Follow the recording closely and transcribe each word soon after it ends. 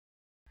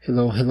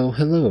Hello,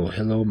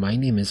 my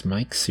name is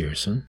Mike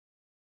Searson.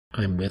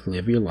 I'm with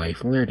Live Your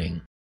Life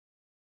Learning.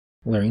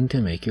 Learning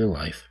to make your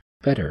life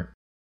better.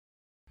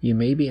 You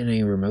may be in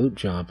a remote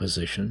job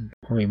position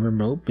or a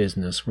remote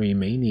business where you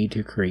may need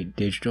to create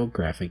digital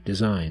graphic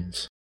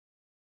designs.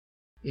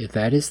 If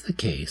that is the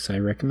case, I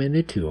recommend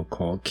a tool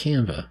called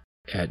Canva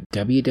at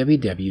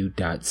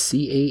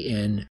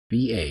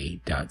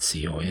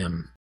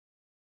www.canva.com.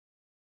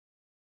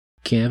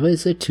 Canva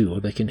is a tool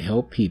that can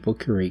help people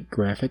create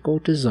graphical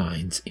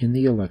designs in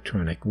the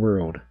electronic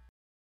world.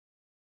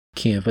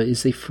 Canva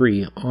is a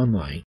free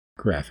online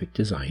graphic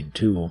design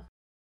tool.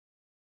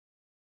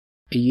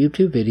 A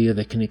YouTube video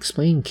that can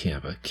explain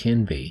Canva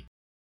can be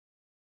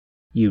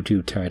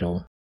YouTube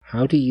title,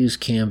 How to Use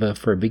Canva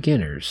for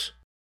Beginners,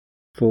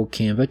 Full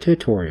Canva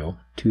Tutorial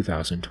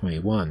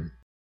 2021.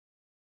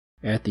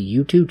 At the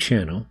YouTube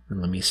channel, and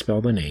let me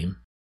spell the name,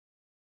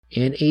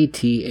 Natalia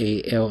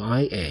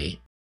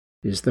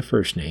is the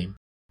first name,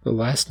 the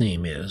last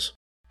name is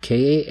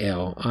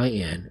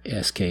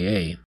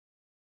Kalinska.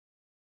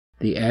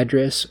 The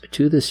address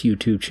to this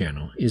YouTube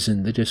channel is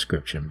in the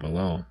description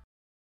below.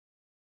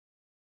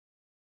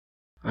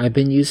 I've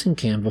been using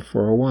Canva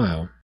for a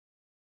while.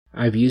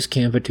 I've used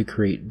Canva to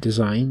create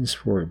designs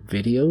for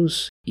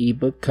videos,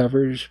 ebook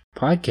covers,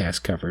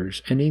 podcast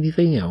covers, and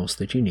anything else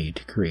that you need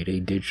to create a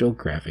digital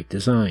graphic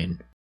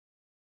design.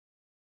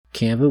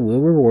 Canva will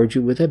reward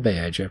you with a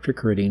badge after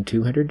creating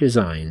 200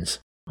 designs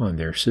on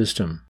their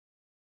system.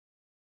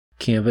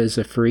 Canva is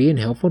a free and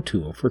helpful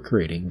tool for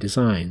creating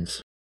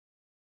designs.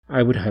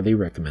 I would highly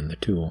recommend the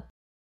tool.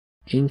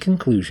 In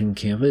conclusion,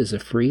 Canva is a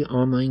free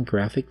online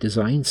graphic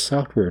design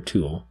software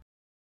tool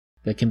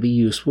that can be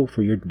useful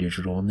for your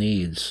digital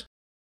needs.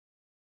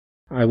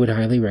 I would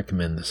highly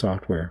recommend the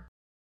software.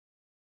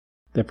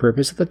 The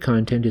purpose of the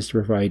content is to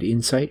provide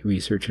insight,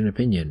 research, and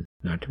opinion,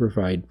 not to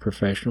provide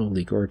professional,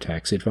 legal, or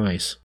tax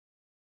advice.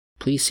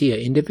 Please see an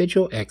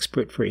individual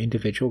expert for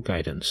individual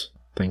guidance.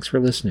 Thanks for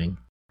listening.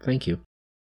 Thank you.